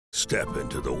Step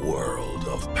into the world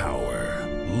of power,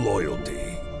 loyalty,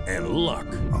 and luck.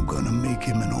 I'm gonna make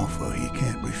him an offer he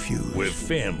can't refuse. With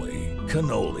family,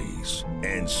 cannolis,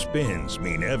 and spins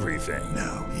mean everything.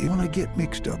 Now, you wanna get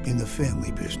mixed up in the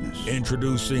family business.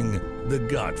 Introducing The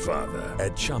Godfather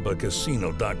at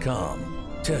ChumbaCasino.com.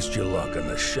 Test your luck in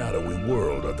the shadowy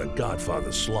world of The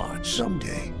Godfather slot.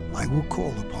 Someday, I will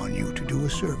call upon you to do a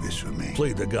service for me.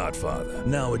 Play The Godfather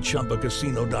now at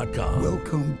ChumbaCasino.com.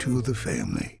 Welcome to the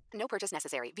family. No purchase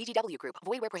necessary. VGW Group.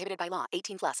 Void where prohibited by law.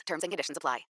 18+. Terms and conditions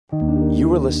apply.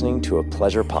 You are listening to a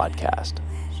Pleasure podcast.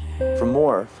 For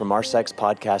more from our Sex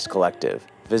Podcast Collective,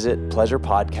 visit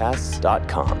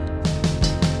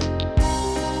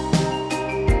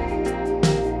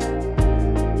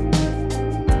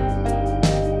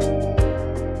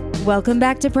pleasurepodcasts.com. Welcome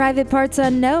back to Private Parts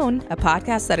Unknown, a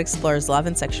podcast that explores love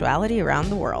and sexuality around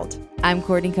the world. I'm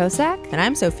Courtney Kosak. And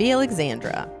I'm Sophia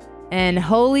Alexandra. And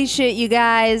holy shit, you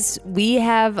guys, we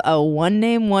have a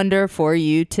one-name wonder for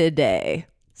you today.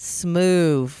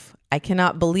 Smoove. I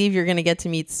cannot believe you're going to get to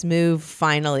meet Smoove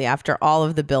finally after all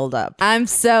of the buildup. I'm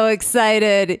so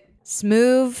excited.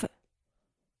 Smoove,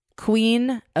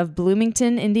 Queen of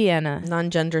Bloomington, Indiana.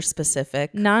 Non-gender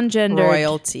specific. Non-gender.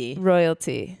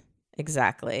 Royalty.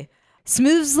 Exactly.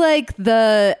 Smoove's like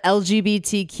the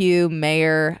LGBTQ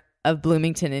mayor of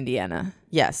Bloomington, Indiana.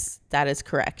 Yes, that is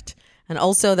correct. And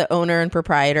also the owner and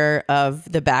proprietor of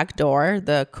The Back Door,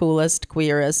 the coolest,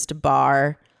 queerest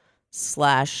bar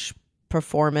 /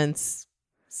 performance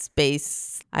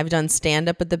space. I've done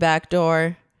stand-up at The Back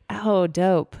Door. Oh,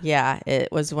 dope. Yeah,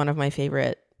 it was one of my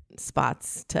favorite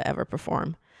spots to ever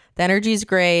perform. The energy's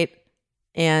great,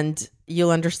 and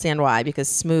you'll understand why, because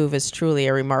Smoove is truly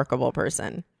a remarkable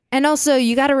person. And also,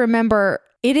 you got to remember,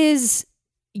 it is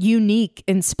unique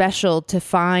and special to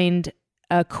find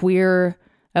a queer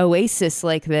oasis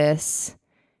like this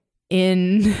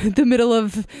in the middle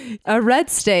of a red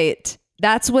state.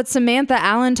 That's what Samantha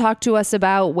Allen talked to us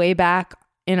about way back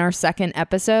in our second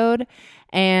episode.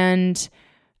 And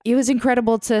it was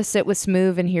incredible to sit with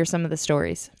Smoove and hear some of the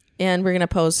stories. And we're going to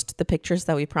post the pictures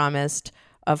that we promised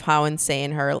of how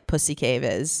insane her pussy cave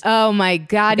is. Oh my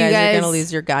God, you guys are going to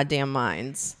lose your goddamn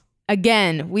minds.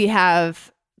 Again, we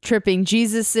have Tripping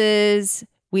Jesuses.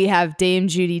 We have Dame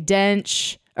Judi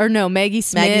Dench. Or no, Maggie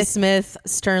Smith. Maggie Smith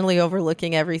sternly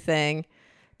overlooking everything.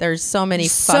 There's so many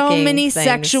things.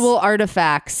 Sexual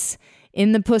artifacts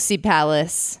in the Pussy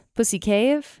Palace. Pussy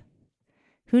Cave?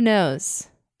 Who knows?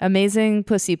 Amazing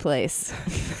pussy place.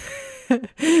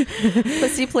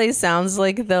 Pussy Place sounds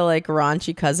like the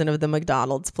raunchy cousin of the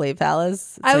McDonald's Play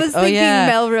Palace. I was thinking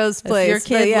Melrose Place. If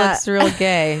your kid looks real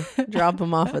gay, drop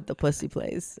him off at the Pussy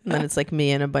Place. And then it's like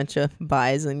me and a bunch of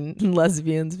bis and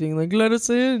lesbians being like, let us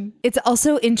in. It's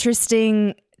also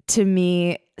interesting to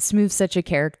me. Smoove's such a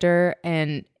character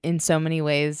and in so many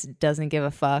ways doesn't give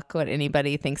a fuck what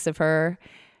anybody thinks of her,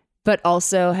 but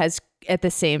also has at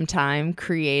the same time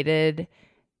created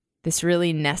this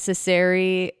really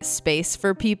necessary space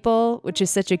for people, which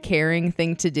is such a caring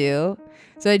thing to do.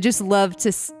 So I just love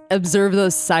to observe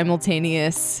those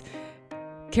simultaneous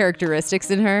characteristics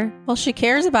in her. Well, she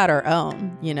cares about her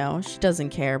own, she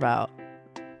doesn't care about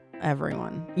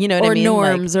everyone, what I mean? Or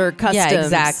norms or customs. Yeah,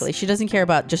 exactly. She doesn't care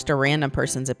about just a random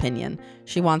person's opinion.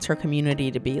 She wants her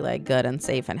community to be good and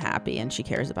safe and happy, and she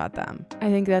cares about them. I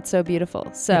think that's so beautiful.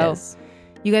 So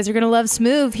you guys are going to love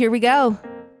Smoove. Here we go.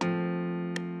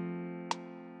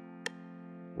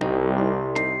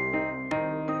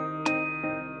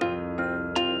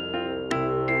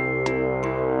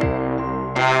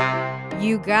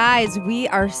 You guys, we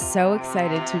are so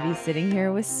excited to be sitting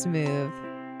here with Smoove,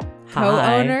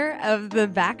 co-owner of The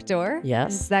Back Door.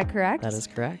 Yes. Is that correct? That is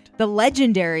correct. The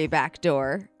legendary Back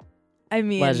Door. I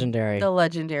mean, legendary. The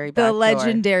legendary Back Door. The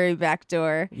legendary Back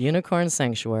Door. Unicorn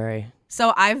Sanctuary.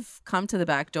 So I've come to The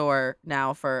Back Door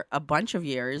now for a bunch of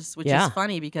years, which is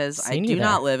funny because I do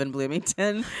not live in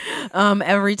Bloomington.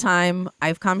 Every time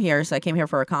I've come here, so I came here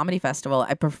for a comedy festival,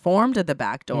 I performed at The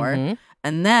Back Door. Mm-hmm.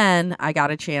 And then I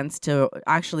got a chance to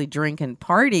actually drink and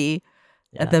party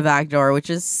at The Back Door,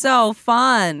 which is so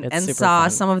fun. It's and super saw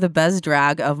fun. Some of the best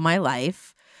drag of my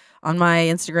life. On my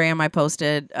Instagram, I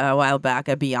posted a while back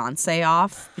a Beyonce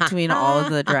off between all of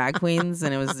the drag queens.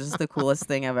 And it was just the coolest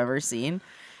thing I've ever seen.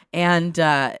 And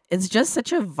it's just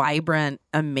such a vibrant,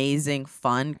 amazing,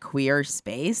 fun, queer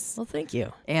space. Well, thank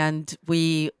you. And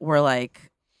we were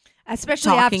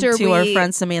especially talking after to our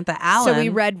friend Samantha Allen. So we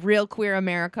read Real Queer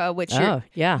America, which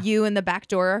you and The Back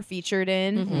Door are featured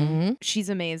in. Mm-hmm. She's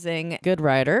amazing. Good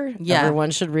writer. Yeah.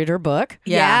 Everyone should read her book.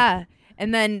 Yeah.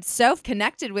 And then Soph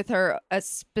connected with her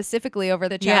specifically over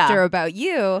the chapter about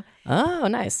you. Oh,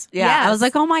 nice. Yeah. Yes. I was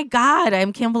like, oh my God, I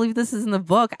can't believe this is in the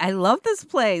book. I love this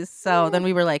place. So then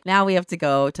we were like, now we have to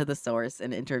go to the source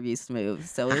and interview Smoove.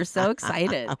 So we were so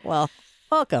excited. Well,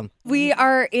 welcome. We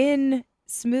are in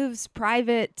Smoove's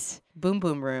private boom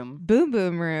boom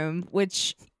room,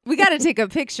 which we got to take a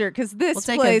picture because this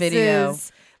we'll place take a video.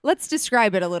 Let's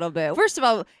describe it a little bit. First of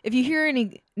all, if you hear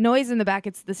any noise in the back,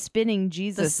 it's the spinning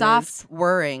Jesus. The soft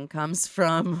whirring comes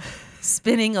from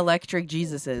spinning electric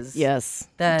Jesuses. Yes.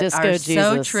 That Disco are Jesus.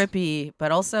 so trippy,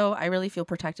 but also I really feel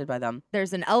protected by them.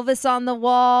 There's an Elvis on the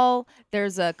wall.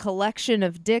 There's a collection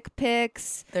of dick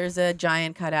pics. There's a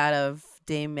giant cutout of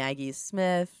Dame Maggie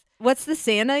Smith. What's the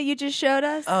Santa you just showed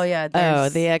us? Oh, yeah. Oh,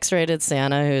 the X-rated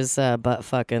Santa who's butt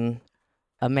fucking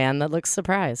a man that looks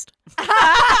surprised.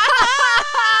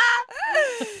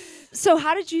 So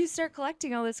how did you start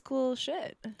collecting all this cool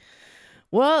shit?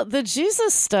 Well, the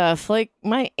Jesus stuff, like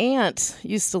my aunt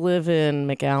used to live in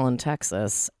McAllen,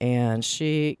 Texas, and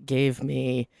she gave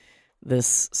me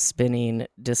this spinning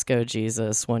disco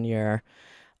Jesus one year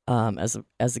as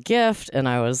a gift, and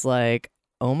I was like,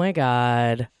 oh my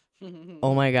God,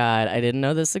 I didn't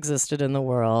know this existed in the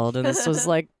world, and this was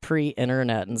like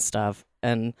pre-internet and stuff,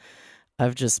 and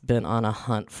I've just been on a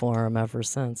hunt for them ever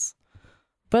since.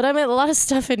 But I mean, a lot of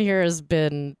stuff in here has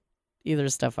been either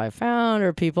stuff I found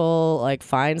or people like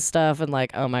find stuff and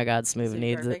like, oh my God,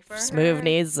 Smoove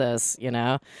needs this, you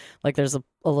know? Like there's a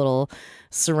little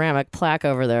ceramic plaque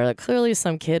over there that clearly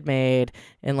some kid made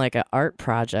in like an art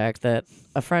project that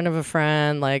a friend of a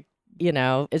friend, like, you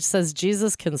know, it says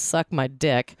Jesus can suck my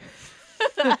dick.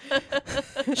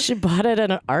 She bought it at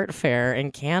an art fair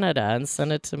in Canada and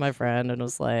sent it to my friend and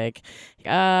was like,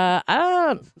 I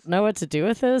don't know what to do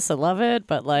with this. I love it,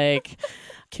 but like,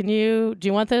 do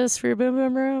you want this for your boom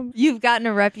boom room? You've gotten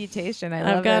a reputation.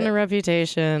 I've gotten a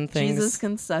reputation. Jesus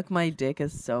can suck my dick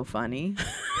is so funny.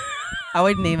 I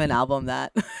would name an album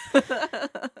that.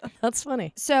 That's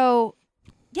funny. So,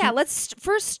 yeah, let's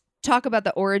first talk about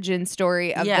the origin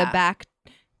story of the back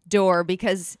door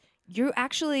because you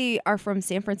actually are from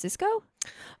San Francisco?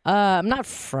 I'm not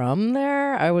from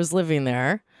there. I was living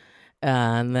there.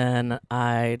 And then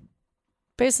I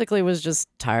basically was just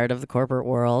tired of the corporate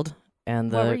world and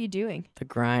what were you doing? The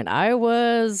grind. I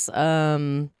was,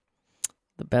 the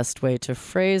best way to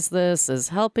phrase this is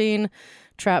helping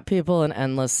trap people in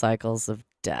endless cycles of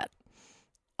debt.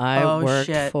 I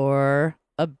worked for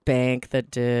a bank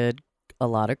that did a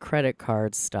lot of credit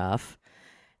card stuff.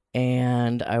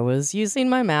 And I was using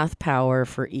my math power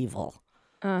for evil.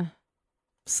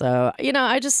 So, you know,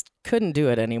 I just couldn't do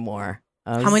it anymore.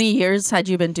 How many years had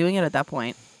you been doing it at that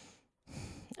point?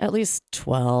 At least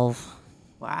 12.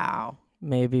 Wow.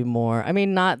 Maybe more. I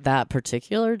mean, not that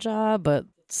particular job, but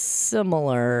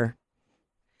similar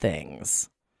things.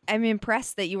 I'm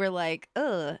impressed that you were like,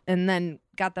 ugh, and then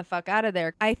got the fuck out of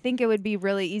there. I think it would be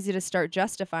really easy to start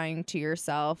justifying to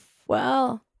yourself.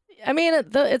 Well, I mean,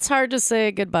 it's hard to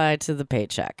say goodbye to the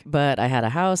paycheck, but I had a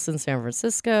house in San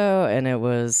Francisco and it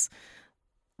was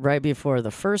right before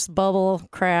the first bubble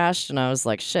crashed. And I was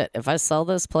like, shit, if I sell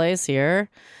this place here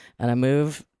and I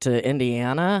move to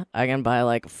Indiana, I can buy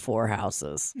like 4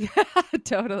 houses.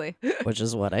 Totally. Which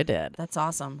is what I did. That's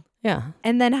awesome. Yeah.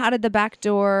 And then how did the back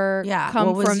door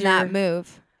come from that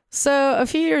move? So a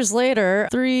few years later,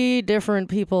 3 different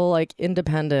people, like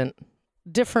independent,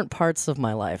 different parts of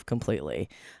my life completely.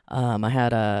 I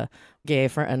had a gay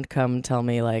friend come tell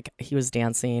me like he was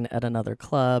dancing at another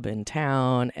club in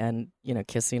town and, you know,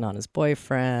 kissing on his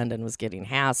boyfriend and was getting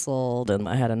hassled. And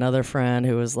I had another friend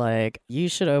who was like, you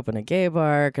should open a gay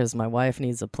bar because my wife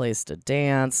needs a place to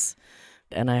dance.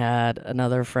 And I had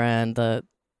another friend, the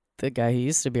guy who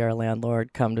used to be our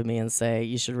landlord, come to me and say,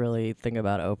 you should really think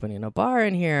about opening a bar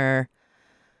in here.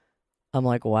 I'm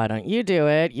like, why don't you do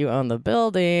it? You own the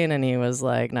building. And he was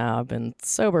like, no, I've been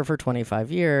sober for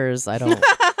 25 years. I don't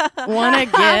want to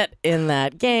get in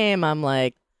that game. I'm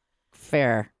like,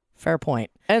 fair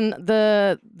point. And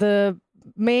the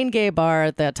main gay bar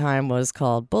at that time was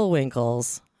called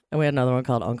Bullwinkle's. And we had another one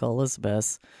called Uncle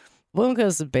Elizabeth's.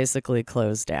 Bullwinkle's basically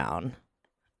closed down.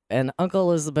 And Uncle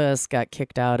Elizabeth's got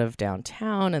kicked out of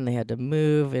downtown and they had to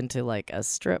move into like a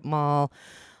strip mall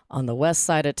on the west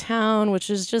side of town, which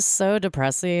is just so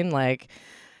depressing. Like,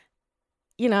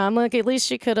 you know, I'm like, at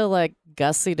least you could have like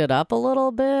gussied it up a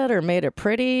little bit or made it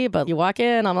pretty. But you walk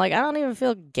in, I'm like, I don't even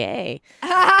feel gay.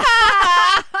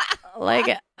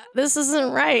 Like, this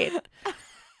isn't right.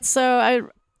 So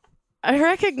I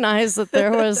recognized that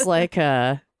there was like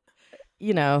a,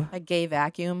 you know, a gay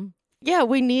vacuum. Yeah,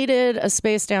 we needed a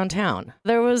space downtown.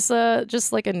 There was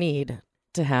just like a need.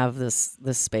 to have this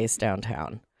space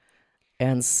downtown.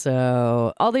 And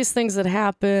so all these things had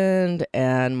happened,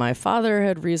 and my father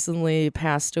had recently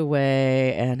passed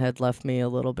away and had left me a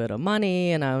little bit of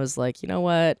money. And I was like, you know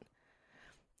what?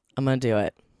 I'm going to do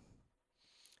it.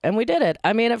 And we did it.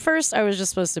 I mean, at first I was just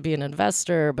supposed to be an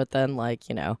investor, but then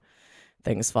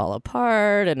things fall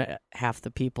apart and half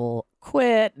the people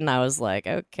quit. And I was like,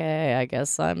 okay, I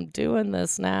guess I'm doing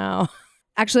this now.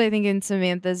 Actually, I think in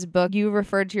Samantha's book, you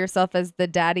referred to yourself as the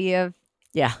daddy of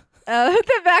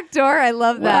the back door. I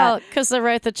love that. Well, because I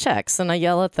write the checks and I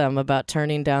yell at them about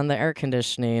turning down the air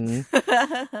conditioning,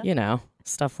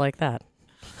 stuff like that.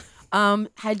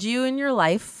 Had you in your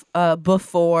life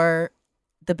before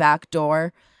the back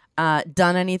door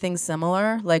done anything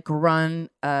similar, like run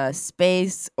a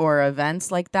space or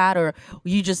events like that, or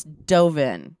you just dove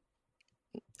in?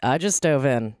 I just dove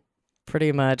in,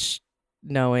 pretty much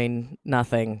knowing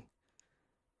nothing.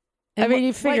 And I mean,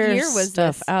 you figure what year was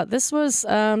stuff this? out. This was,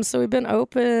 so we've been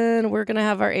open. We're going to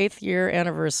have our 8th year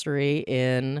anniversary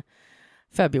in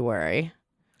February.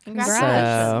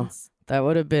 Congratulations. So that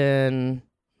would have been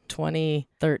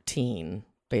 2013,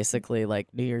 basically,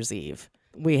 like New Year's Eve.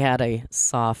 We had a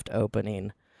soft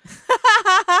opening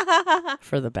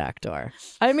for the back door.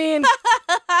 I mean,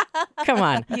 come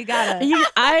on. You gotta.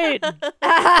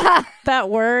 That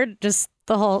word, just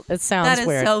it sounds That is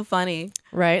weird. so funny.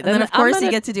 Right? And then, of course, you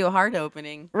get to do a hard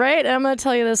opening. Right? I'm going to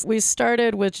tell you this. We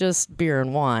started with just beer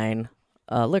and wine,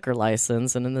 liquor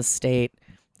license. And in the state,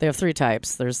 they have 3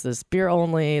 types. There's this beer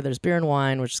only, there's beer and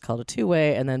wine, which is called a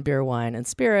 2-way, and then beer, wine, and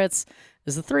spirits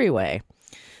is a 3-way.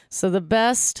 So the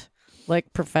best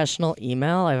professional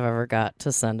email I've ever got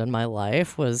to send in my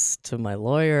life was to my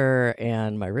lawyer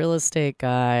and my real estate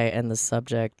guy, and the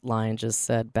subject line just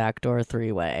said backdoor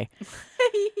 3-way.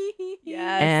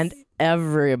 Yes. And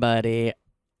everybody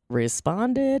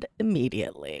responded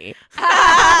immediately. They're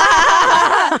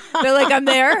like, I'm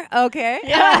there. Okay.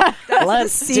 Yeah. That's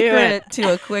Let's the do secret it.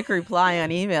 to a quick reply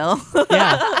on email.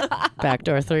 Yeah.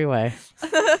 Backdoor 3-way.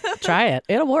 Try it.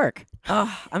 It'll work.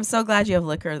 Oh, I'm so glad you have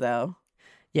liquor, though.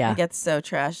 Yeah. It gets so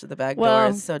trashed at the back door. Well,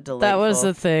 It's so delightful. that was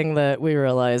the thing that we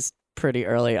realized pretty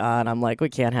early on. I'm like, we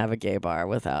can't have a gay bar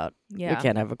without, we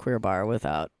can't have a queer bar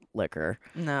without liquor.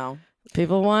 No.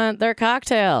 People want their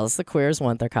cocktails. The queers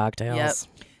want their cocktails.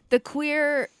 Yep. The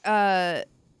queer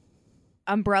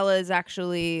umbrella is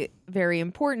actually very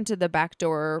important to the back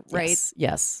door, right?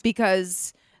 Yes.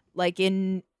 Because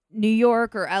in New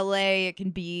York or LA, it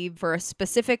can be for a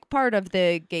specific part of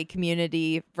the gay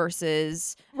community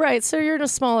versus... Right. So you're in a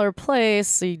smaller place,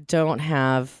 so you don't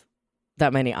have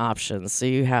that many options. So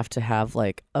you have to have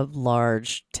a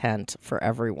large tent for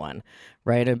everyone,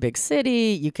 right? In a big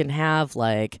city, you can have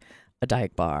a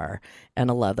dyke bar and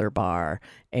a leather bar.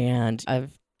 And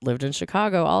I've lived in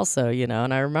Chicago also,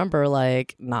 and I remember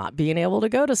not being able to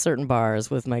go to certain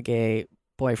bars with my gay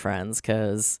boyfriends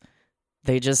because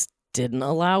they just didn't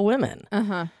allow women.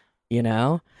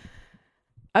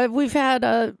 We've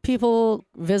had people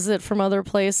visit from other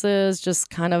places just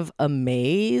kind of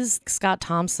amazed. Scott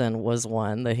Thompson was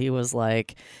one that he was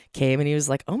came and he was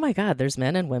like, oh my God, there's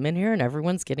men and women here and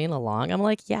everyone's getting along. I'm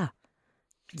like, yeah.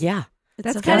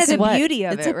 That's kind of the beauty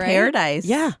of it's it, a right? paradise.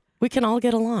 Yeah, we can all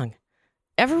get along.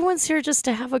 Everyone's here just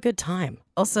to have a good time.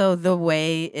 Also, the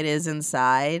way it is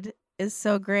inside is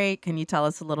so great. Can you tell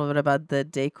us a little bit about the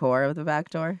decor of the back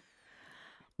door?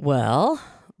 Well,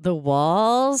 the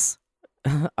walls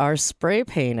are spray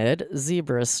painted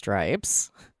zebra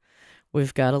stripes.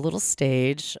 We've got a little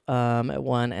stage at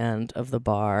one end of the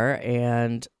bar,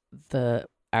 and the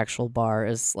actual bar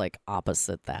is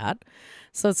opposite that.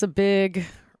 So it's a big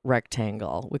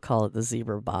rectangle. We call it the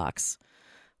zebra box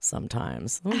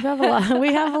sometimes. We have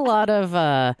a lot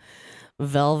of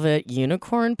velvet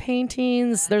unicorn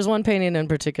paintings. There's one painting in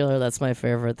particular that's my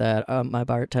favorite that my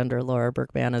bartender Laura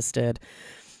Berkmanis did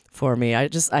for me.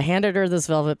 I handed her this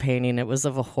velvet painting. It was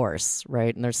of a horse,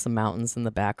 right? And there's some mountains in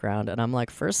the background. And I'm like,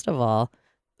 first of all,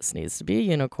 this needs to be a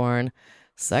unicorn.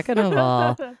 Second of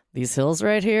all, these hills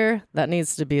right here, that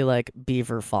needs to be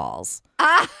Beaver Falls.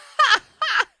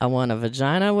 I want a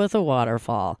vagina with a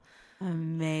waterfall.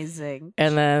 Amazing.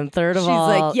 And then third of She's all,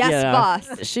 like, yes,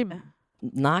 boss. She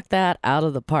knocked that out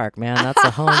of the park, man. That's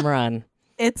a home run.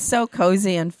 It's so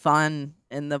cozy and fun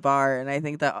in the bar, and I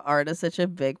think the art is such a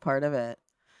big part of it.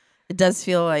 It does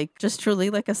feel just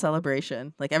truly a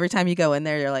celebration. Every time you go in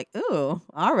there, you're like, ooh,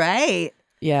 all right.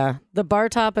 Yeah. The bar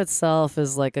top itself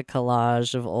is a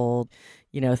collage of old,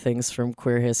 things from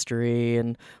queer history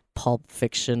and pulp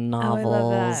fiction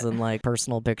novels and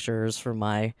personal pictures from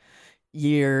my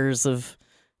years of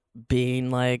being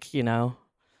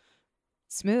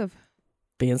Smoove.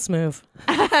 Being smooth.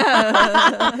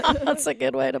 That's a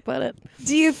good way to put it.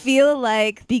 Do you feel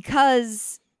like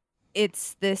because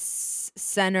it's this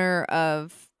center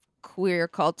of queer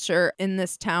culture in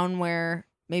this town where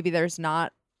maybe there's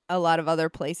not a lot of other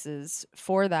places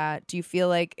for that, do you feel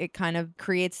like it kind of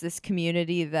creates this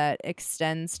community that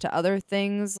extends to other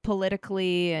things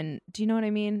politically? And do you know what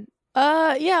I mean?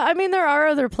 Yeah, I mean, there are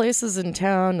other places in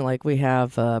town. Like we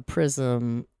have a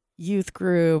Prism youth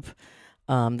group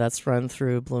that's run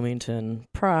through Bloomington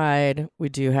Pride. We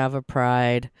do have a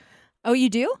Pride. Oh, you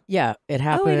do? Yeah, it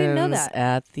happens I didn't know that.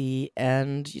 at the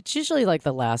end. It's usually like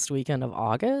the last weekend of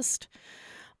August,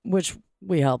 which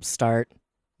we helped start,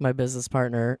 my business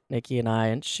partner, Nikki, and I.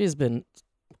 And she's been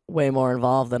way more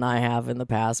involved than I have in the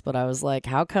past. But I was like,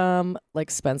 how come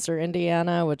like Spencer,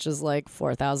 Indiana, which is like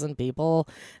 4,000 people,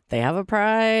 they have a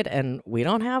Pride and we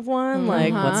don't have one?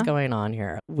 Like, what's going on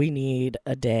here? We need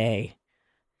a day.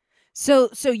 So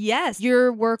yes,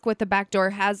 your work with the Backdoor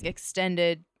has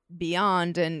extended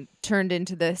beyond and turned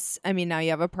into this. I mean, now you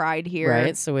have a Pride here.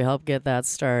 Right. So we help get that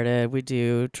started. We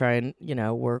do try and,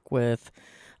 work with,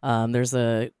 there's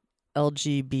a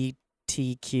LGBTQIA.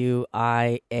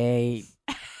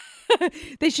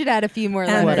 They should add a few more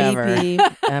letters. Whatever.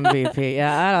 MVP.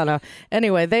 Yeah, I don't know.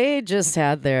 Anyway, they just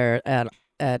had their,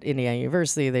 at Indiana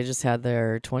University, they just had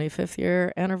their 25th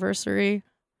year anniversary.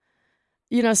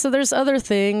 So there's other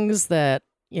things that,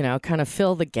 kind of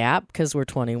fill the gap because we're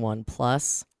 21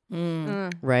 plus,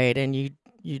 right? And you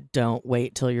don't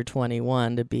wait till you're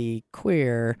 21 to be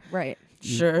queer. Right.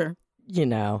 Sure.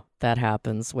 That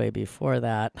happens way before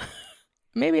that.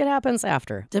 Maybe it happens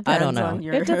after. Depends I don't know. on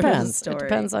your it depends. story. It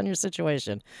depends on your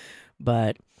situation.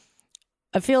 But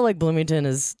I feel like Bloomington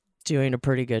is doing a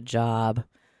pretty good job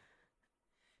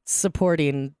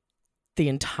supporting the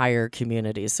entire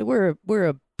community. So we're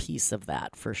a piece of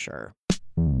that for sure.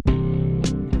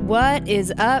 What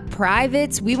is up,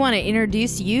 privates? We want to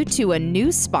introduce you to a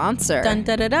new sponsor. Dun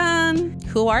dun dun dun.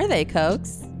 Who are they,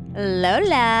 Cokes?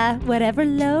 Lola, whatever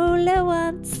Lola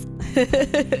wants.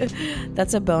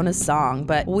 That's a bonus song,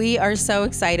 but we are so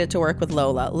excited to work with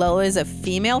Lola. Lola is a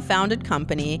female-founded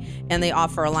company, and they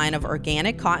offer a line of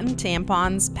organic cotton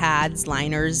tampons, pads,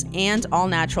 liners, and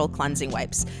all-natural cleansing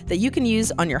wipes that you can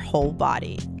use on your whole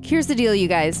body. Here's the deal, you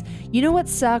guys. You know what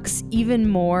sucks even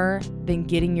more than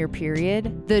getting your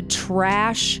period? The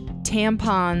trash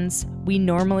tampons we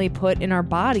normally put in our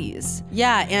bodies.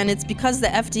 Yeah, and it's because the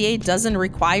FDA doesn't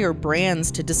require brands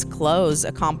to disclose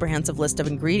a comprehensive list of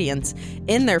ingredients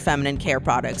in their feminine care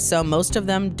products, so most of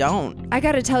them don't. I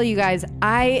gotta tell you guys,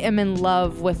 I am in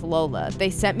love with Lola.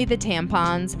 They sent me the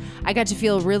tampons. I got to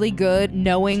feel really good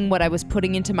knowing what I was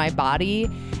putting into my body,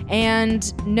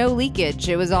 and no leakage.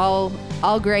 It was all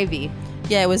gravy.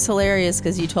 Yeah, it was hilarious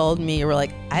because you told me, you were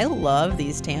like, I love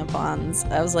these tampons.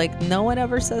 I was like, no one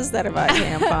ever says that about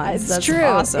tampons. That's true.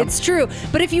 Awesome. It's true.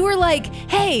 But if you were like,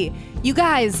 hey, you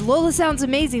guys, Lola sounds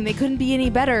amazing, they couldn't be any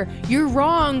better, you're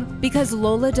wrong, because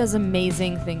Lola does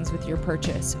amazing things with your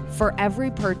purchase. For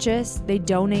every purchase, they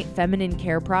donate feminine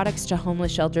care products to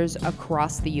homeless shelters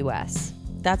across the U.S.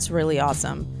 That's really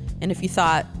awesome. And if you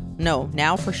thought, no,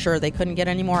 now for sure they couldn't get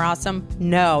any more awesome,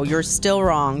 no, you're still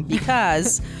wrong,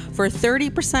 because for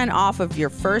 30% off of your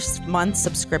first month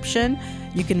subscription,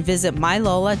 you can visit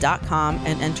mylola.com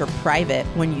and enter private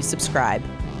when you subscribe.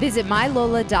 Visit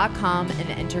mylola.com and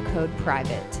enter code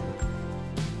PRIVATE.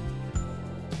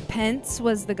 Pence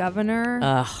was the governor.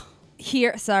 Ugh.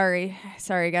 Here, sorry,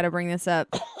 gotta bring this up.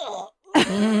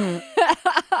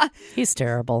 He's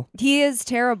terrible. He is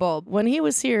terrible. When he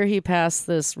was here, he passed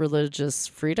this Religious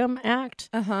Freedom Act,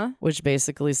 which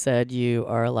basically said you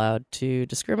are allowed to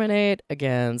discriminate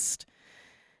against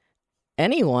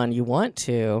anyone you want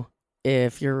to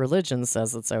if your religion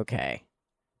says it's okay.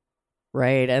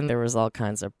 Right? And there was all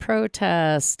kinds of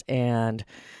protest, and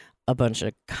a bunch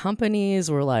of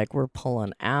companies were like, we're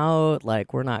pulling out,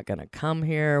 like, we're not going to come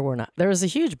here. There was a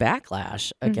huge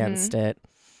backlash against it.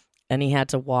 And he had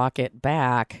to walk it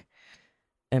back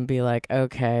and be like,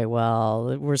 okay,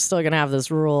 well, we're still going to have this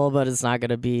rule, but it's not going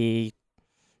to be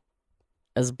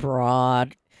as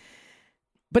broad.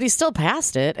 But he still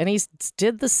passed it, and he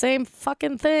did the same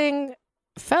fucking thing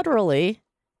federally.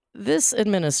 This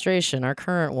administration, our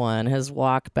current one, has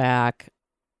walked back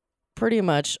pretty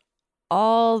much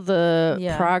all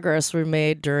the progress we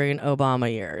made during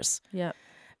Obama years. Yep.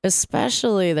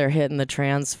 Especially they're hitting the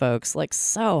trans folks like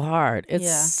so hard.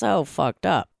 It's so fucked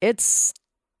up. It's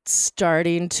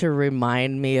starting to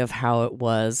remind me of how it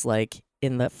was like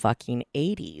in the fucking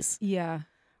 80s. Yeah.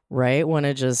 Right? When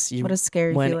it just what a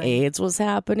scary when feeling. AIDS was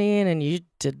happening and you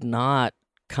did not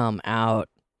come out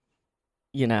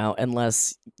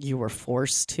unless you were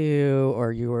forced to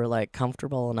or you were like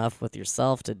comfortable enough with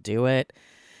yourself to do it.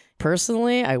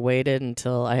 Personally, I waited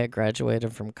until I had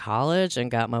graduated from college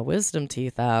and got my wisdom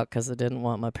teeth out because I didn't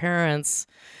want my parents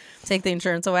take the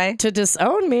insurance away to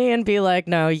disown me and be like,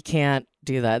 no, you can't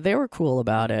do that. They were cool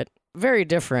about it. Very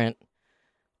different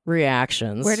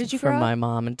reactions. Where did you grow from up? my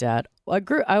mom and dad?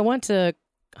 I went to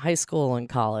high school and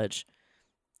college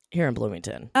here in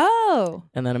Bloomington. Oh,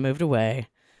 And then I moved away,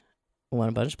 went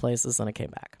a bunch of places, and I came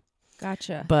back.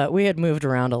 gotcha. But we had moved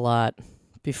around a lot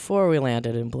before we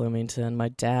landed in Bloomington. My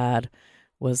dad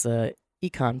was a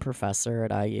econ professor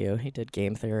at IU. He did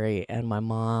game theory, and my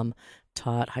mom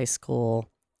taught high school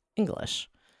English.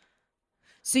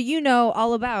 So you know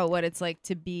all about what it's like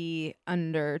to be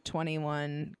under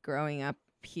 21 growing up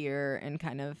here and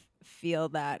kind of feel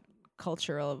that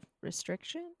cultural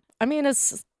restriction? I mean,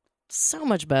 it's so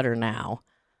much better now.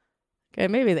 Okay,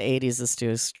 maybe the 80s is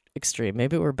too extreme.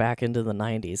 Maybe we're back into the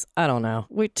 90s. I don't know.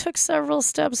 We took several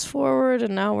steps forward,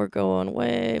 and now we're going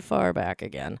way far back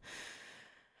again.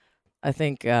 I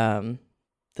think the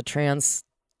trans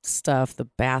stuff, the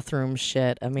bathroom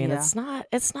shit, I mean, it's not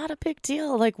a big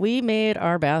deal. Like, we made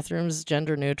our bathrooms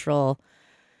gender neutral,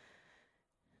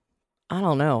 I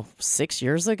don't know, 6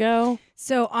 years ago.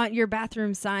 So on your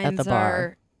bathroom signs At the bar.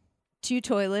 are 2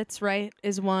 toilets, right?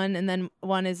 Is one, and then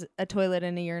one is a toilet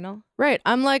and a urinal. Right.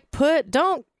 I'm like,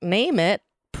 don't name it.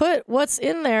 Put what's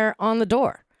in there on the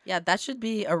door. Yeah, that should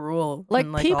be a rule. Like,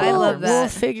 in, people I love will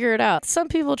that. figure it out. Some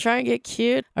people try and get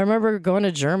cute. I remember going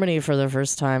to Germany for the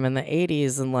first time in the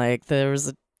 80s, and like there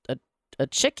was a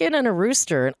chicken and a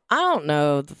rooster, and I don't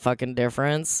know the fucking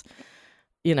difference.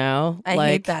 I like,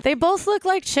 hate that. They both look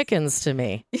like chickens to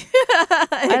me.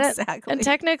 Exactly. And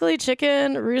technically,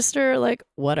 chicken, rooster, like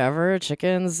whatever.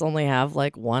 Chickens only have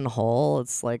like one hole.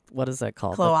 It's like, what is that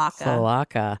called? Cloaca. The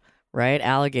cloaca, right?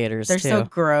 Alligators, They're too. so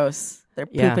gross. Their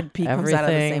poop Yeah, and pee comes out of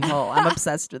the everything. same hole. I'm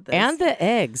obsessed with this. And the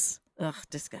eggs. Ugh,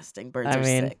 disgusting. Birds I are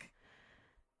mean, sick.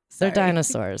 They're Sorry.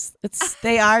 dinosaurs.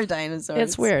 They are dinosaurs.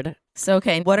 It's weird. So,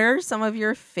 okay, what are some of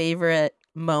your favorite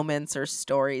moments or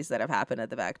stories that have happened at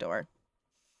the back door?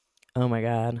 Oh my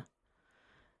god.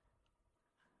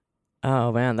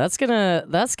 Oh man, that's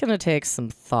gonna take some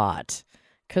thought,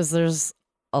 because there's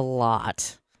a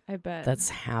lot I bet. that's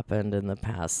happened in the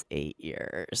past 8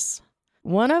 years.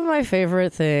 One of my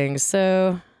favorite things.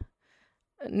 So,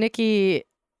 Nikki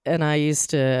and I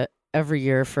used to, every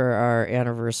year for our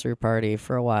anniversary party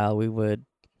for a while, we would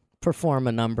perform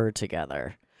a number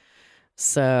together.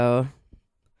 So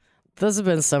those have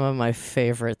been some of my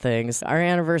favorite things. Our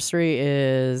anniversary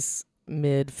is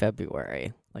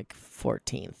mid-February, like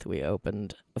 14th. We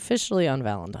opened officially on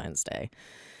Valentine's Day,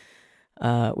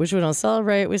 which we don't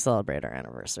celebrate. We celebrate our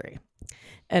anniversary.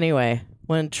 Anyway,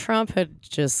 when Trump had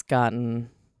just gotten,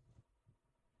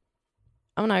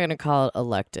 I'm not going to call it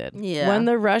elected. Yeah. When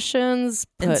the Russians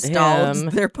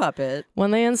Installed their puppet.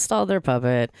 when they installed their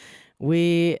puppet,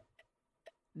 we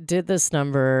did this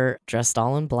number dressed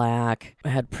all in black,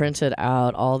 had printed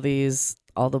out all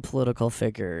the political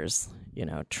figures,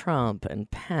 Trump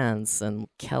and Pence and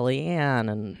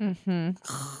Kellyanne and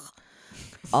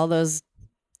all those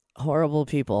horrible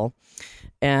people,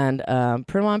 and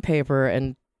put them on paper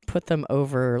and put them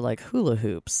over like hula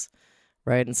hoops,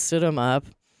 right? And stood them up,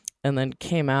 and then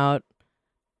came out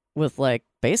with like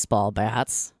baseball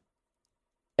bats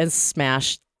and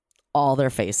smashed all their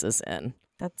faces in.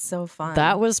 That's so fun.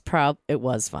 That was it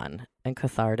was fun and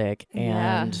cathartic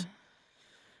and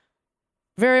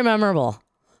very memorable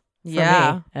for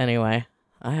me. Anyway,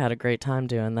 I had a great time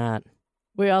doing that.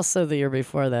 We also, the year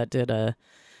before that,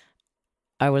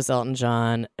 I was Elton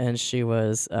John and she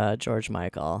was George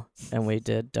Michael, and we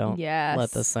did Don't Let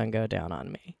the Sun Go Down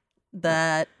on Me.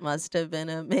 That must have been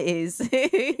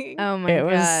amazing. Oh my It god.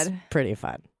 was pretty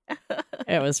fun.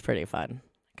 It was pretty fun.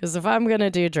 Because if I'm going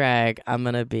to do drag, I'm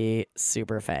going to be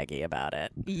super faggy about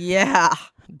it. Yeah.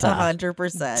 Duh.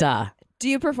 100%. Duh. Do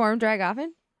you perform drag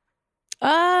often?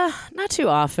 Not too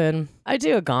often. I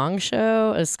do a gong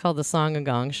show. It's called the Song and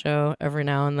Gong Show every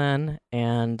now and then.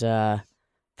 And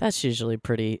that's usually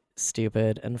pretty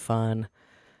stupid and fun.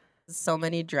 So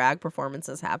many drag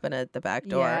performances happen at the back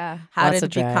door. Yeah. How Lots did of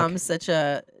it drag. become such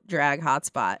a drag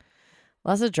hotspot?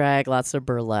 Lots of drag, lots of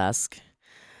burlesque.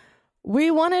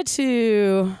 We wanted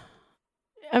to,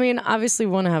 obviously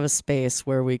we want to have a space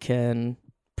where we can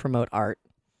promote art.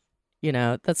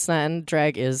 That's not, and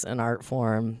drag is an art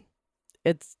form.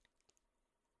 It's,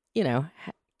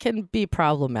 can be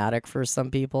problematic for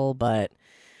some people, but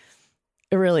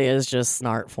it really is just an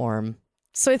art form.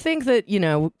 So I think that,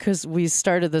 because we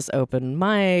started this open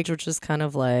mic, which is kind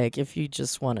of like, if you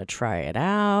just want to try it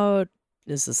out,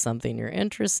 Is this something you're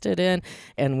interested in?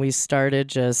 And we started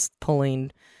just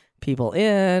pulling people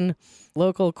in,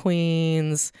 local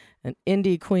queens and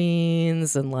indie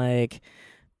queens, and like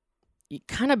you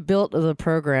kind of built the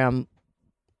program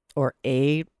or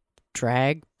a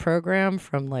drag program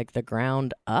from like the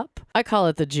ground up. I call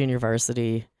it the junior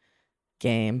varsity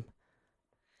game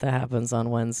that happens on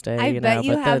Wednesday. I bet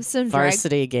you have some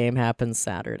varsity game happens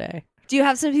Saturday. Do you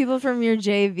have some people from your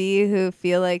JV who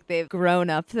feel like they've grown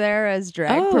up there as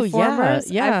drag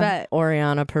performers? Yeah. I bet.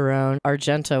 Oriana Perone,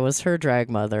 Argento was her drag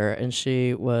mother, and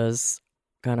she was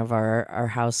kind of our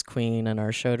house queen and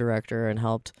our show director and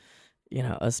helped,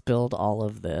 us build all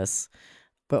of this.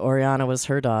 But Oriana was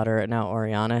her daughter, and now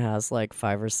Oriana has like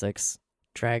 5 or 6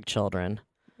 drag children.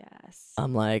 Yes.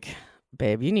 I'm like,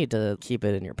 babe, you need to keep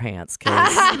it in your pants because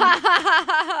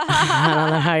I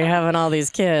don't know how you're having all these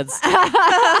kids.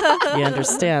 You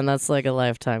understand that's like a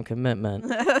lifetime commitment.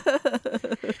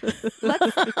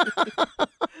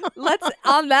 Let's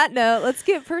on that note, let's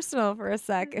get personal for a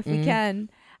sec if we can.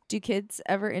 Do kids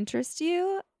ever interest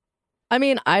you? I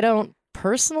mean, I don't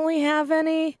personally have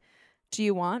any. Do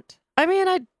you want? I mean,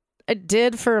 I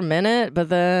did for a minute, but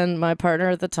then my partner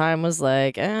at the time was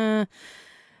like, I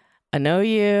know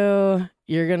you're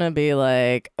going to be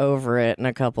like over it in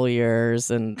a couple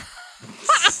years and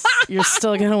you're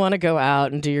still going to want to go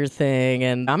out and do your thing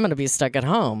and I'm going to be stuck at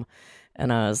home.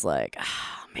 And I was like,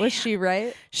 oh, man. Was she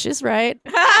right? She's right.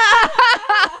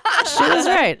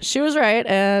 She was right.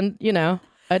 And,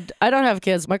 I don't have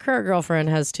kids. My current girlfriend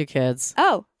has 2 kids.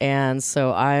 Oh. And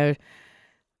so I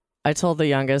told the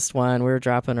youngest one, we were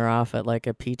dropping her off at like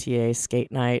a PTA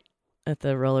skate night at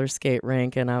the roller skate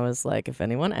rink. And I was like, if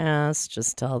anyone asks,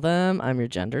 just tell them I'm your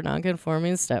gender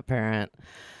nonconforming step parent.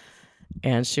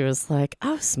 And she was like,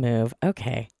 oh, Smoove.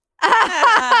 Okay.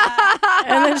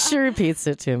 And then she repeats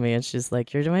it to me and she's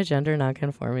like, you're my gender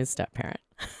nonconforming step parent.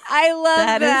 I love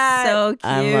that. That is so cute.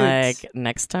 I'm like,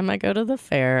 next time I go to the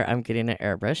fair, I'm getting an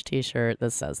airbrush t-shirt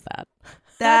that says that.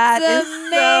 That is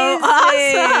so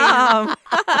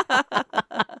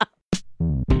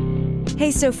awesome.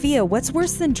 Hey, Sophia, what's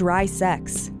worse than dry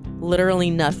sex?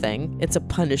 Literally nothing. It's a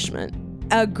punishment.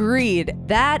 Agreed.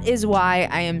 That is why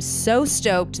I am so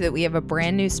stoked that we have a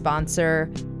brand new sponsor,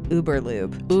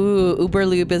 Uberlube. Ooh,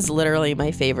 Uberlube is literally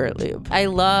my favorite lube. I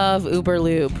love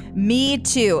Uberlube. Me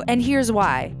too. And here's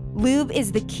why. Lube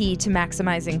is the key to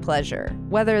maximizing pleasure,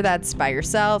 whether that's by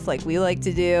yourself, like we like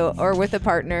to do, or with a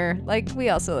partner, like we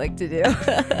also like to do.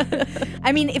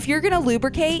 I mean, if you're going to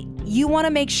lubricate, you want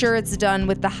to make sure it's done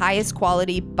with the highest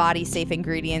quality, body-safe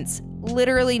ingredients.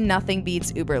 Literally nothing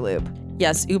beats Uberlube.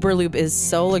 Yes, Uberlube is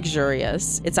so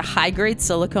luxurious. It's a high-grade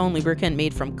silicone lubricant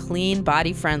made from clean,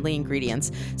 body-friendly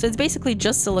ingredients. So it's basically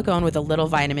just silicone with a little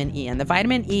vitamin E. And the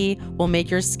vitamin E will make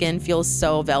your skin feel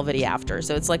so velvety after.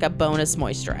 So it's like a bonus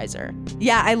moisturizer.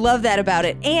 Yeah, I love that about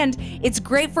it. And it's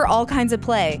great for all kinds of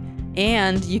play.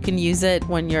 And you can use it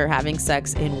when you're having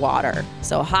sex in water.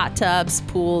 So hot tubs,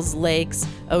 pools, lakes,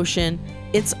 ocean.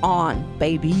 It's on,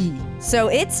 baby. So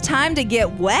it's time to get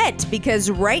wet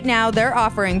because right now they're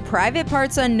offering Private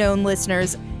Parts Unknown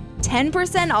listeners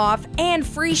 10% off and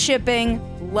free shipping.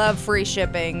 Love free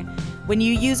shipping when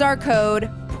you use our code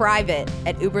PRIVATE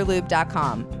at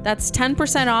uberlube.com. That's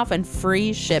 10% off and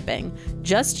free shipping.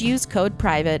 Just use code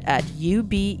PRIVATE at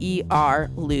uberlube.com.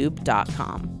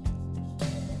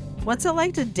 What's it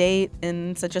like to date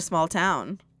in such a small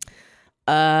town?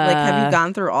 Like, have you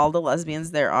gone through all the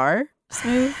lesbians there are?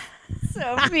 Smoove?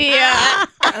 Sophia.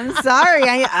 I'm sorry.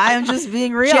 I'm just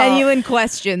being real. Genuine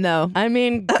question, though. I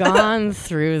mean, gone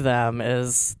through them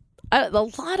is a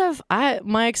lot of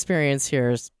my experience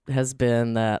here has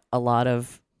been that a lot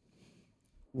of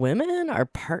women are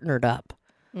partnered up,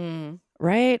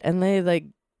 right? And they like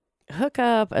hook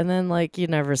up, and then like you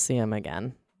never see them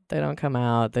again. They don't come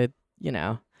out. They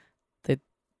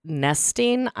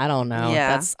nesting. I don't know. Yeah.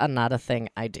 That's not a thing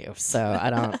I do, so I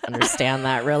don't understand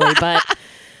that really. But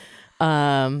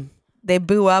they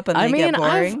boo up and they get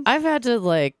boring. I've had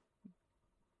to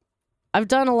I've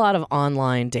done a lot of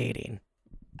online dating.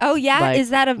 Oh yeah, Like,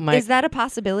 is that a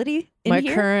possibility in My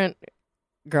here? current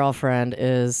girlfriend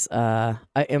is I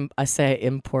say I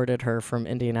imported her from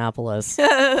Indianapolis.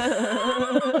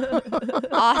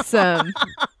 Awesome.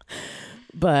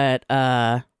 But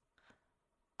I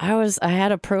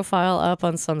had a profile up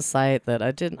on some site that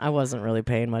I wasn't really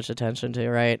paying much attention to,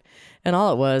 right? And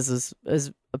all it was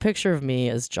is a picture of me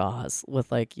as Jaws with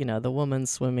the woman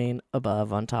swimming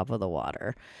above on top of the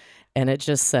water. And it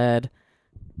just said,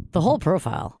 the whole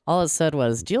profile, all it said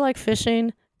was, do you like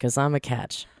fishing? Because I'm a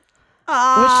catch.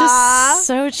 Aww. Which is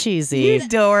so cheesy. You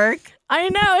dork. I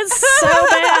know, it's so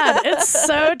bad. It's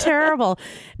so terrible.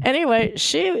 Anyway,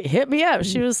 she hit me up.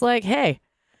 She was like, hey,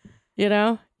 you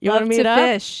want to meet up?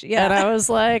 Fish. Yeah. And I was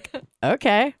like,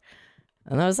 okay.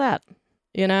 And that was that,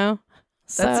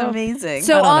 That's amazing.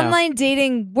 So online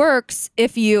dating works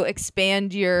if you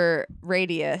expand your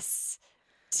radius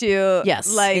to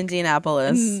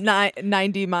Indianapolis.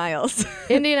 90 miles.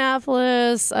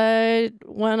 Indianapolis, I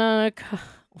went on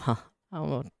I don't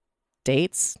know,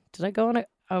 dates. Did I go on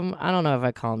I don't know if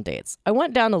I call them dates. I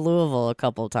went down to Louisville a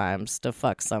couple times to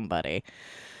fuck somebody.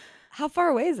 How far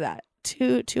away is that?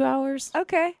 2 hours.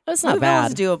 Okay. That's not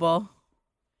bad. It's doable.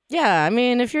 Yeah, I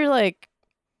mean, if you're like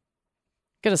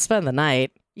gonna spend the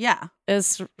night, yeah,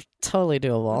 it's totally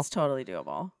doable. It's totally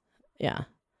doable. Yeah.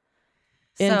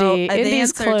 So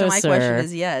Indy's the answer closer. to my question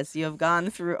is yes. You have gone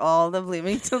through all the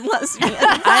Bloomington lesbians.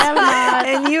 I have not,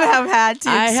 and you have had to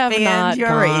expand your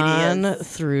gone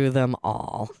radius through them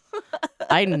all.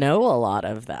 I know a lot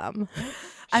of them.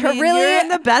 I mean, you're in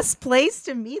the best place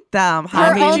to meet them.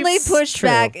 Her only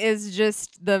pushback is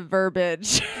just the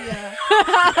verbiage. Yeah.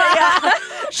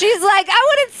 She's like, I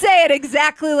wouldn't say it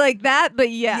exactly like that, but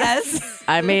yes.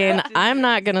 I mean, I'm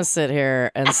not going to sit here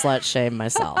and slut shame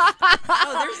myself.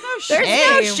 Oh, there's no shame.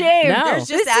 There's no shame. No. There's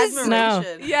just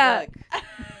admiration. Yeah. Look,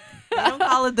 you don't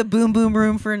call it the boom boom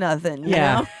room for nothing. You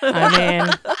know? I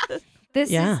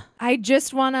mean, I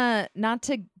just want to, not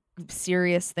to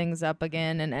serious things up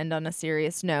again and end on a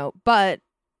serious note, but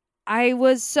I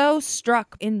was so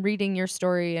struck in reading your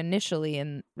story initially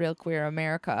in Real Queer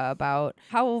America about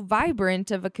how vibrant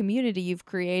of a community you've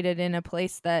created in a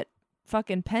place that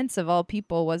fucking Pence of all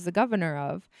people was the governor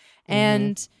of. Mm-hmm.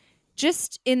 And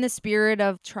just in the spirit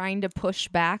of trying to push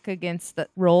back against the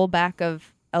rollback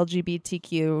of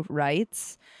LGBTQ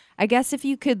rights, I guess if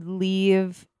you could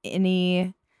leave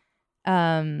any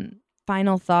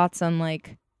final thoughts on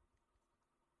like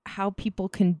how people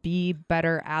can be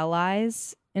better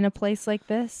allies in a place like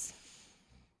this.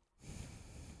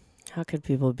 How could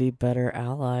people be better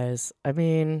allies? I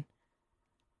mean,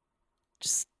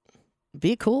 just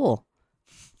be cool.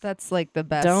 That's like the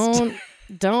best.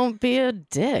 Don't be a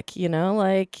dick,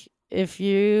 like if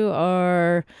you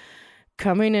are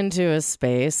coming into a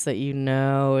space that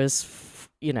is,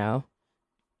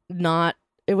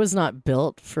 it was not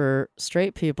built for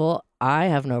straight people. I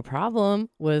have no problem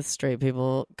with straight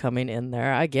people coming in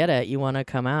there. I get it. You want to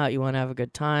come out. You want to have a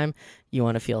good time. You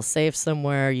want to feel safe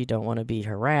somewhere. You don't want to be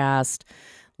harassed.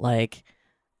 Like,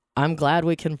 I'm glad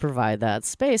we can provide that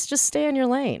space. Just stay in your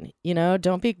lane.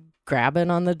 Don't be grabbing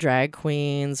on the drag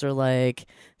queens or like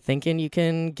thinking you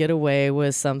can get away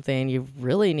with something you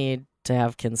really need to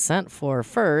have consent for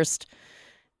first.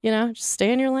 Just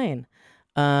stay in your lane.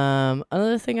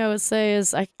 Another thing I would say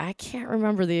is I can't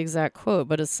remember the exact quote,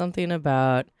 but it's something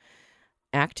about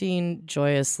acting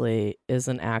joyously is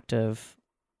an act of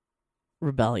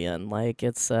rebellion. Like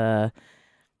it's and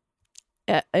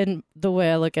the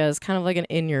way I look at it is kind of like an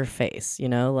in your face,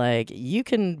 like you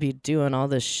can be doing all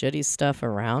this shitty stuff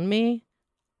around me.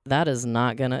 That is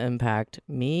not going to impact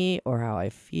me or how I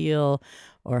feel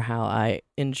or how I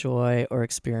enjoy or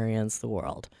experience the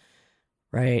world.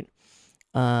 Right.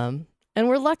 And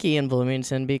we're lucky in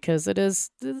Bloomington because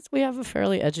we have a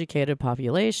fairly educated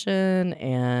population,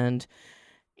 and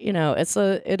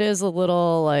it is a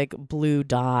little like blue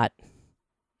dot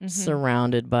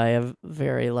surrounded by a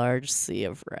very large sea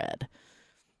of red.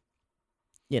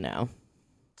 It's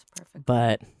perfect.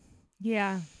 But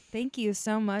yeah, thank you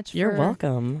so much. You're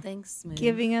welcome. Thanks, for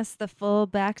giving us the full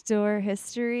backdoor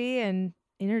history and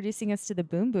introducing us to the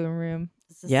Boom Boom Room.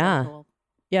 This is so cool.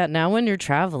 Yeah. Now when you're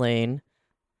traveling,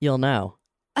 you'll know.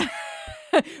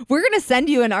 We're gonna send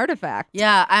you an artifact.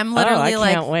 Yeah, I'm literally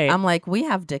can't wait. I'm like, we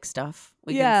have dick stuff.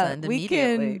 We can send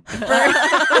immediately.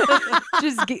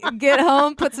 Just get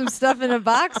home, put some stuff in a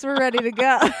box. We're ready to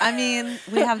go. I mean,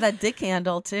 we have that dick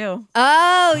handle too.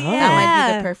 Oh yeah, that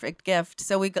might be the perfect gift.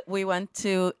 So we went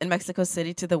in Mexico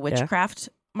City to the witchcraft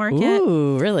market.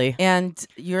 Ooh, really? And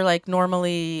you're like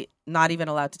normally not even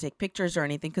allowed to take pictures or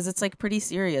anything because it's like pretty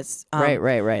serious. Right.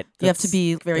 You have to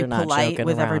be very polite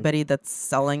with everybody that's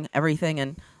selling everything,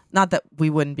 and not that we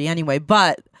wouldn't be anyway.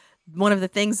 But one of the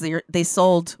things they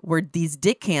sold were these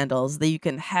dick candles that you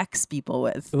can hex people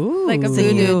with. Ooh, like a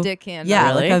voodoo dick candle. Yeah,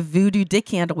 really? like a voodoo dick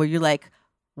candle where you like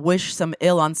wish some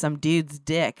ill on some dude's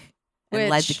dick and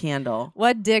light the candle.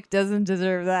 What dick doesn't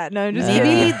deserve that? No, just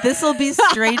maybe this will be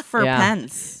straight for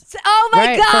Pence. Oh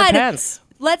my God! For Pence.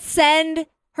 Let's send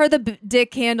her the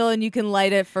dick candle and you can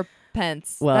light it for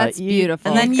Pence. Well, that's beautiful.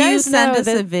 And then you send us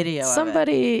a video.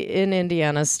 Somebody in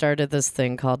Indiana started this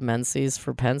thing called Menses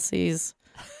for Pensies.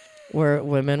 where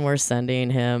women were sending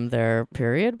him their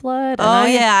period blood. And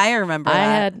I remember I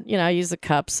that. had, I used a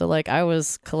cup. So like I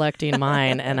was collecting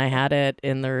mine and I had it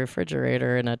in the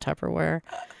refrigerator in a Tupperware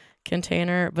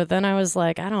container. But then I was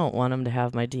like, I don't want him to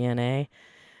have my DNA.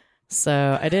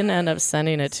 So I didn't end up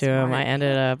sending it to him. I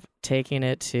ended up taking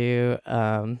it to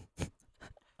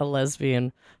a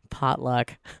lesbian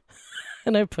potluck.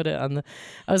 And I put it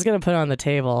I was going to put it on the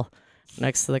table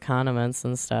next to the condiments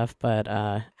and stuff, but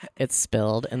it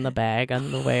spilled in the bag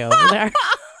on the way over there.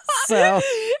 So,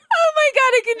 oh my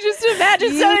God, I can just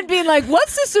imagine someone being like,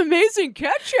 what's this amazing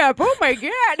ketchup? Oh my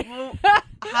God.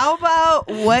 How about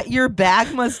what your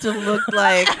bag must have looked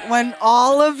like when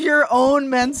all of your own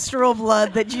menstrual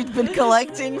blood that you'd been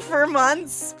collecting for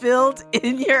months spilled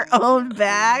in your own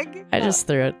bag? I just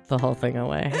threw the whole thing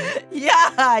away.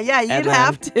 Yeah, you'd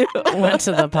have to. Went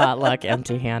to the potluck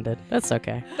empty-handed. That's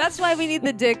okay. That's why we need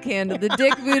the dick candle, the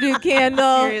dick voodoo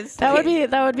candle. Seriously.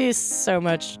 That would be so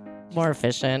much more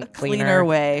efficient, cleaner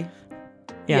way.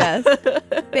 Yeah. Yes.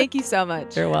 Thank you so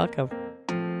much. You're welcome.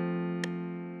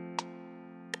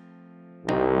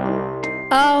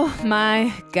 Oh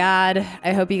my God.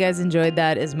 I hope you guys enjoyed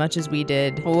that as much as we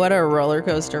did. What a roller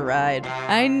coaster ride.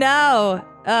 I know.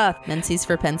 Menses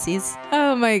for pensies.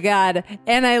 Oh my God.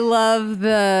 And I love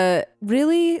the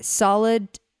really solid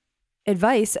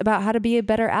advice about how to be a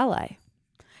better ally.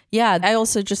 Yeah. I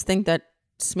also just think that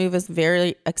Smoove is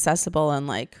very accessible and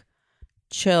like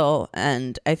chill.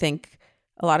 And I think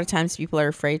a lot of times people are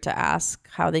afraid to ask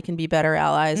how they can be better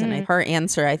allies. And her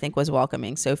answer, I think, was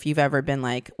welcoming. So if you've ever been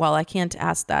like, well, I can't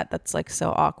ask that, that's like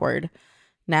so awkward.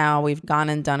 Now we've gone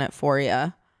and done it for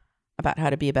you about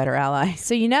how to be a better ally.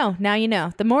 So now you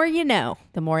know. The more you know.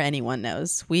 The more anyone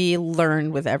knows. We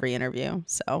learn with every interview.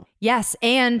 So yes.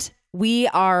 And we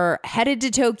are headed to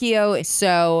Tokyo.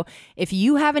 So if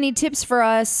you have any tips for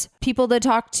us, people to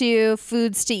talk to,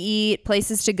 foods to eat,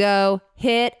 places to go,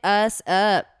 hit us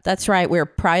up. That's right. We're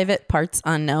Private Parts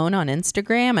Unknown on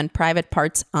Instagram and Private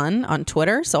Parts Un on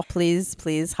Twitter. So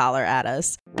please holler at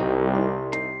us.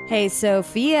 Hey,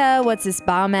 Sophia, what's this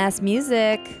bomb-ass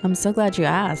music? I'm so glad you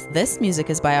asked. This music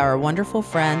is by our wonderful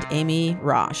friend, Amy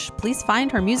Rosh. Please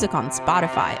find her music on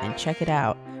Spotify and check it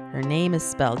out. Her name is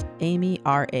spelled Amy,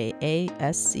 Rasch.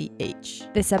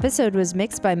 This episode was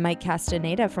mixed by Mike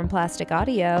Castaneda from Plastic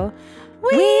Audio.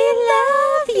 We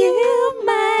love you,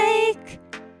 Mike.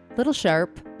 Little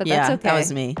sharp, but that's okay. That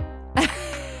was me.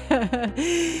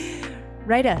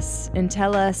 Write us and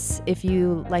tell us if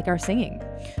you like our singing.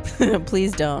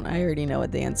 Please don't. I already know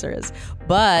what the answer is.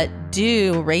 But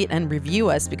do rate and review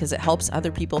us because it helps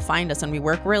other people find us. And we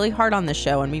work really hard on the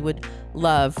show and we would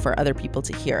love for other people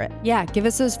to hear it. Yeah, give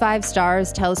us those 5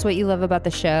 stars. Tell us what you love about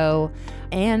the show.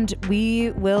 And we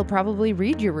will probably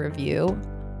read your review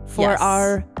for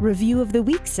our Review of the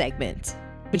Week segment.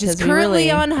 Which is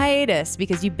currently on hiatus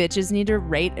because you bitches need to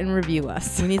rate and review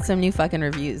us. We need some new fucking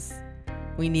reviews.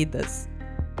 We need this.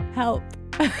 Help.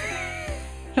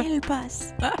 Help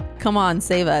us. Come on,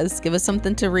 save us. Give us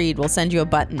something to read. We'll send you a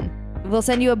button. We'll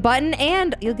send you a button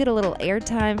and you'll get a little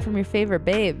airtime from your favorite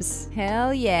babes.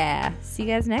 Hell yeah. See you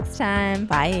guys next time.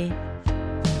 Bye.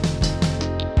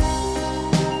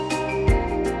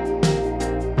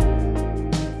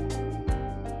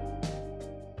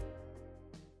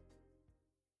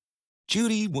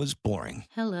 Judy was boring.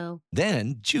 Hello.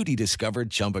 Then Judy discovered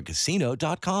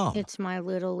ChumbaCasino.com. It's my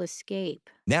little escape.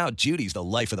 Now Judy's the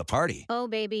life of the party. Oh,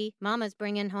 baby, mama's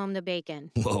bringing home the bacon.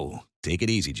 Whoa, take it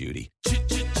easy, Judy.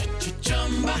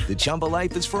 The Chumba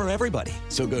life is for everybody.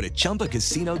 So go to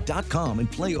ChumbaCasino.com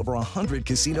and play over 100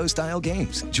 casino-style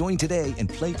games. Join today and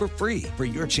play for free for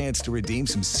your chance to redeem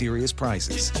some serious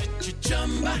prizes.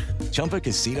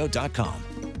 ChumbaCasino.com.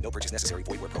 No purchase necessary.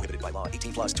 Void where prohibited by law.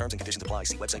 18+ terms and conditions apply.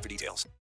 See website for details.